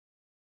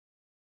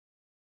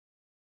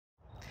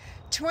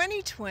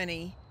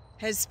2020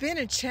 has been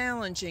a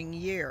challenging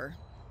year.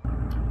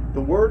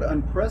 The word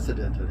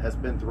unprecedented has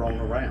been thrown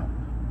around.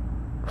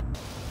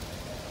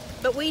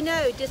 But we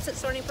know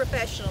distance learning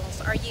professionals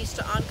are used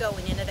to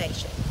ongoing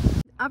innovation.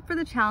 Up for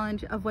the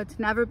challenge of what's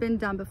never been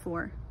done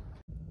before.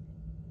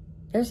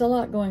 There's a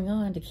lot going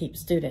on to keep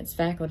students,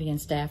 faculty, and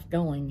staff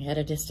going at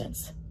a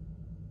distance.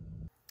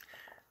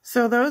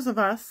 So those of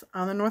us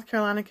on the North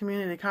Carolina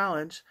Community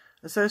College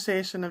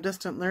Association of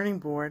Distant Learning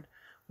Board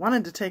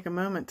wanted to take a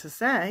moment to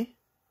say,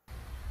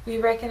 we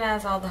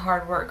recognize all the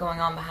hard work going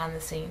on behind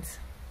the scenes.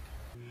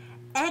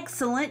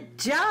 Excellent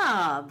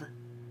job!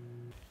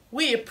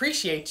 We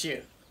appreciate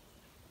you.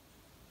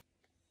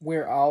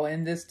 We're all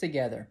in this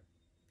together.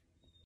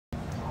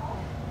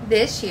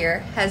 This year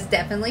has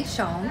definitely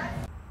shown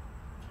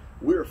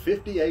we're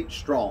 58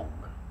 strong.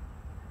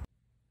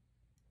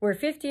 We're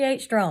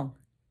 58 strong.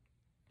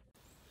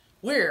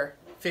 We're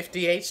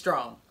 58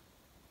 strong.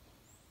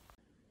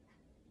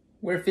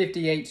 We're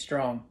 58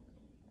 strong.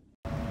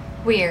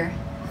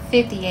 We're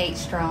 58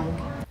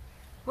 strong.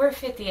 We're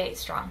 58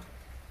 strong.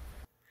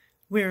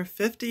 We're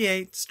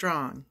 58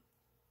 strong.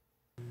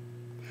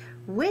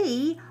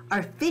 We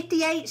are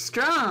 58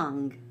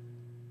 strong.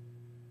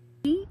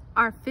 We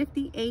are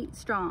 58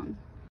 strong.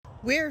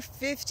 We're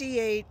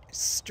 58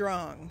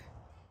 strong.